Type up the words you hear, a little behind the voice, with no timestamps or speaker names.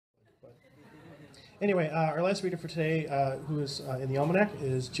Anyway, our last reader for today, who is in the almanac,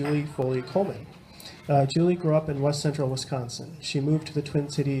 is Julie Foley Coleman. Julie grew up in west central Wisconsin. She moved to the Twin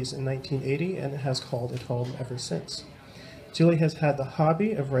Cities in 1980 and has called it home ever since. Julie has had the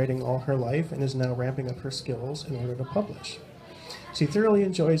hobby of writing all her life and is now ramping up her skills in order to publish. She thoroughly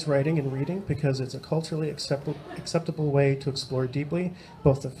enjoys writing and reading because it's a culturally acceptable way to explore deeply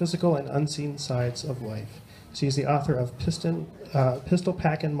both the physical and unseen sides of life. She is the author of Pistol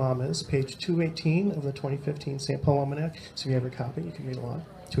Packin' Mamas, page 218 of the 2015 St. Paul Almanac. So if you have your copy, you can read along.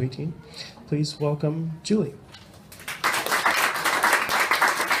 218. Please welcome Julie.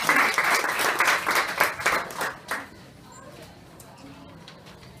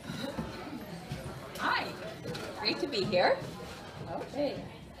 Hi, great to be here. Okay.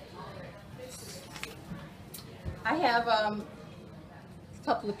 I have a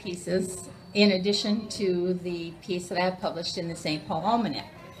couple of pieces in addition to the piece that I have published in the St. Paul Almanac.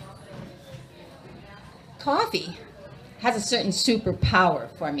 Coffee has a certain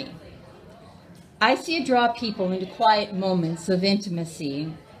superpower for me. I see it draw people into quiet moments of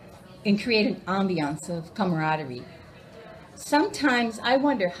intimacy and create an ambiance of camaraderie. Sometimes I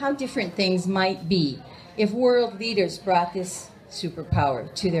wonder how different things might be if world leaders brought this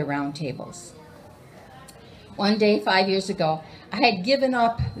superpower to their round tables. One day, 5 years ago, I had given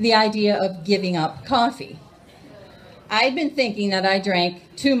up the idea of giving up coffee. I'd been thinking that I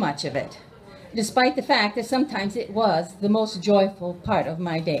drank too much of it, despite the fact that sometimes it was the most joyful part of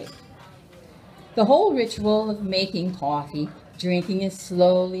my day. The whole ritual of making coffee, drinking it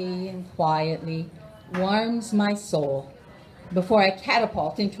slowly and quietly, warms my soul before I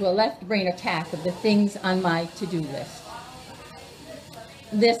catapult into a left brain attack of the things on my to-do list.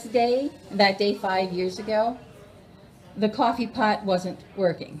 This day, that day 5 years ago, the coffee pot wasn't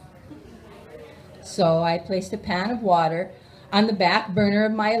working. So I placed a pan of water on the back burner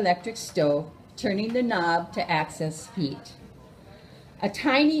of my electric stove, turning the knob to access heat. A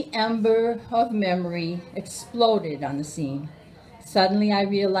tiny ember of memory exploded on the scene. Suddenly I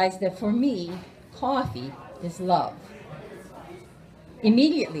realized that for me, coffee is love.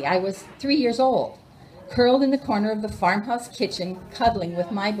 Immediately, I was 3 years old, curled in the corner of the farmhouse kitchen, cuddling with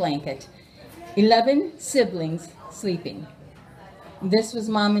my blanket, 11 siblings sleeping. This was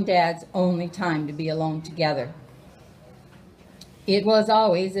Mom and Dad's only time to be alone together. It was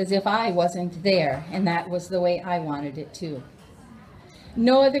always as if I wasn't there, and that was the way I wanted it too.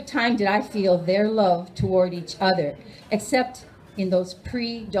 No other time did I feel their love toward each other, except in those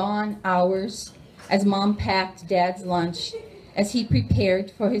pre-dawn hours as Mom packed Dad's lunch, as he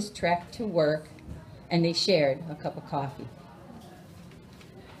prepared for his trek to work, and they shared a cup of coffee.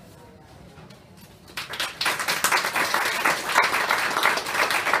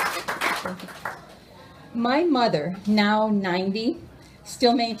 My mother, now 90,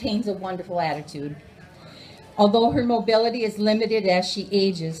 still maintains a wonderful attitude. Although her mobility is limited as she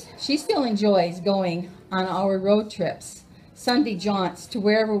ages, she still enjoys going on our road trips, Sunday jaunts to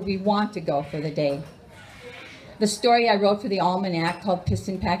wherever we want to go for the day. The story I wrote for the Almanac, called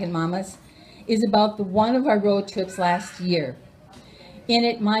Pistol Packin' Mamas, is about one of our road trips last year. In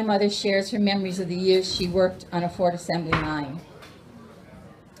it, my mother shares her memories of the years she worked on a Ford assembly line.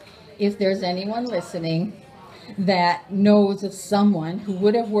 If there's anyone listening that knows of someone who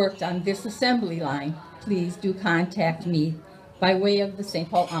would have worked on this assembly line, please do contact me by way of the St.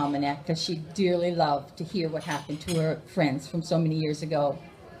 Paul Almanac, because she'd dearly love to hear what happened to her friends from so many years ago.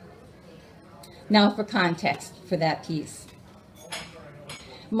 Now for context for that piece.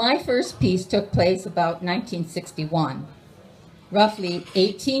 My first piece took place about 1961, roughly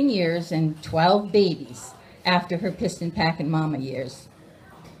 18 years and 12 babies after her Piston Packin' Mama years.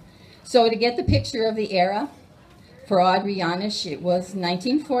 So to get the picture of the era, for Audrey Yanish, it was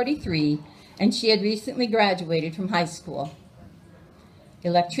 1943, and she had recently graduated from high school.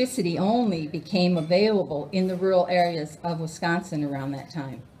 Electricity only became available in the rural areas of Wisconsin around that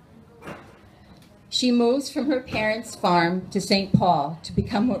time. She moves from her parents' farm to St. Paul to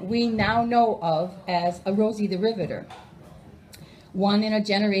become what we now know of as a Rosie the Riveter, one in a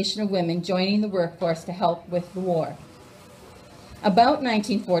generation of women joining the workforce to help with the war. About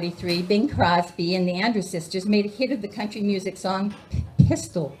 1943, Bing Crosby and the Andrews Sisters made a hit of the country music song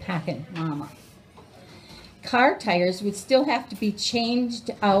Pistol Packin' Mama. Car tires would still have to be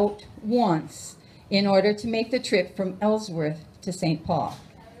changed out once in order to make the trip from Ellsworth to St. Paul.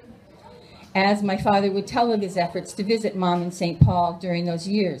 As my father would tell of his efforts to visit Mom in St. Paul during those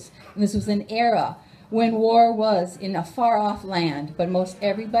years. And this was an era when war was in a far-off land, but most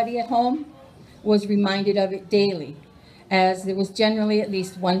everybody at home was reminded of it daily, as there was generally at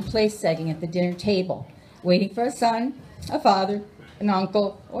least one place setting at the dinner table, waiting for a son, a father, an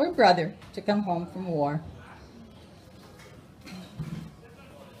uncle, or a brother to come home from war.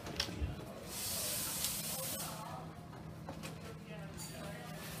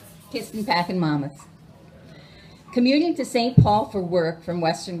 Piston packing mamas. Commuting to St. Paul for work from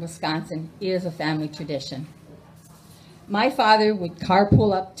western Wisconsin is a family tradition. My father would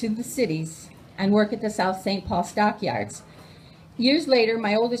carpool up to the cities and work at the South St. Paul stockyards. Years later,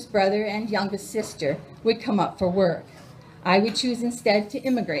 my oldest brother and youngest sister would come up for work. I would choose instead to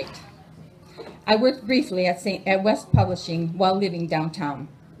immigrate. I worked briefly at West Publishing while living downtown.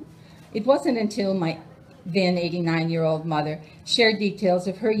 It wasn't until my then 89-year-old mother shared details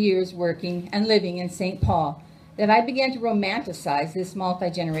of her years working and living in St. Paul that I began to romanticize this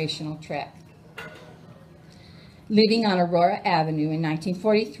multi-generational trek. Living on Aurora Avenue in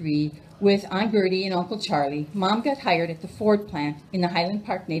 1943 with Aunt Gertie and Uncle Charlie, Mom got hired at the Ford plant in the Highland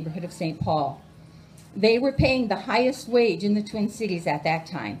Park neighborhood of St. Paul. They were paying the highest wage in the Twin Cities at that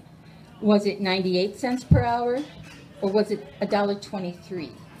time. Was it 98 cents per hour or was it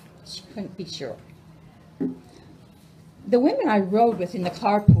 $1.23? She couldn't be sure. The women I rode with in the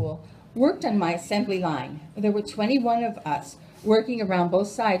carpool worked on my assembly line. There were 21 of us working around both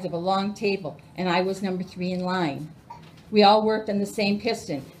sides of a long table, and I was number 3 in line. We all worked on the same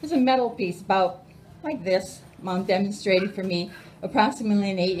piston. It was a metal piece about like this. Mom demonstrated for me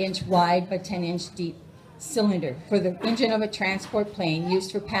approximately an 8-inch wide by 10-inch deep cylinder for the engine of a transport plane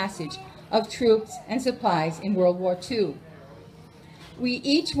used for passage of troops and supplies in World War II. We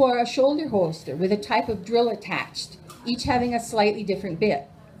each wore a shoulder holster with a type of drill attached, each having a slightly different bit.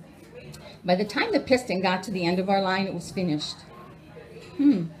 By the time the piston got to the end of our line, it was finished.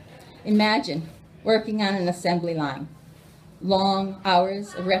 Imagine working on an assembly line. Long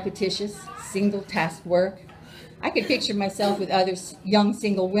hours of repetitious, single-task work. I could picture myself with other young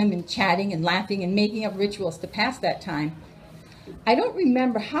single women chatting and laughing and making up rituals to pass that time. I don't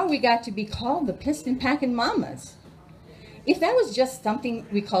remember how we got to be called the piston packing mamas. If that was just something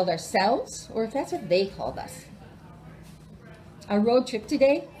we called ourselves, or if that's what they called us. Our road trip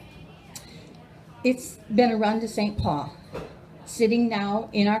today, it's been a run to St. Paul, sitting now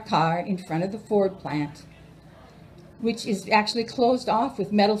in our car in front of the Ford plant, which is actually closed off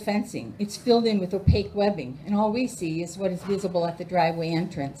with metal fencing. It's filled in with opaque webbing, and all we see is what is visible at the driveway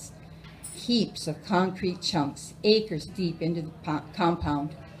entrance. Heaps of concrete chunks, acres deep into the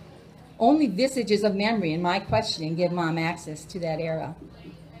compound. Only visages of memory and my questioning give Mom access to that era.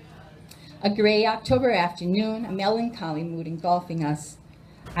 A gray October afternoon, a melancholy mood engulfing us.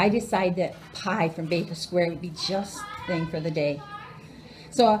 I decided that pie from Baker Square would be just the thing for the day.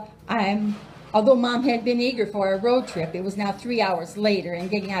 So although Mom had been eager for our road trip, it was now 3 hours later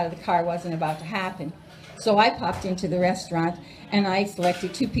and getting out of the car wasn't about to happen. So I popped into the restaurant and I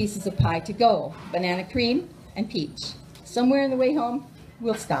selected 2 pieces of pie to go, banana cream and peach. Somewhere on the way home,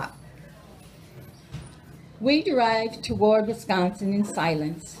 we'll stop. We drive toward Wisconsin in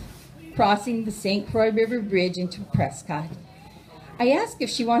silence, crossing the St. Croix River Bridge into Prescott. I ask if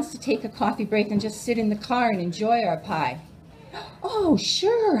she wants to take a coffee break and just sit in the car and enjoy our pie. Oh,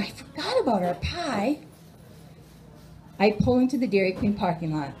 sure, I forgot about our pie. I pull into the Dairy Queen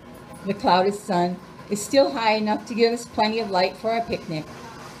parking lot. The clouded sun is still high enough to give us plenty of light for our picnic.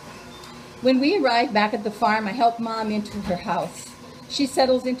 When we arrive back at the farm, I help Mom into her house. She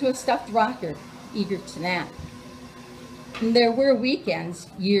settles into a stuffed rocker, eager to nap. And there were weekends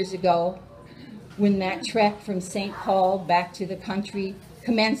years ago when that trek from St. Paul back to the country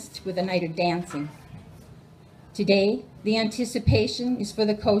commenced with a night of dancing. Today, the anticipation is for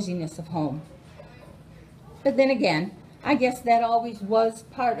the coziness of home. But then again, I guess that always was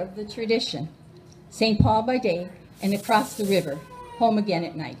part of the tradition. St. Paul by day and across the river, home again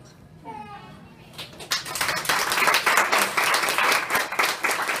at night.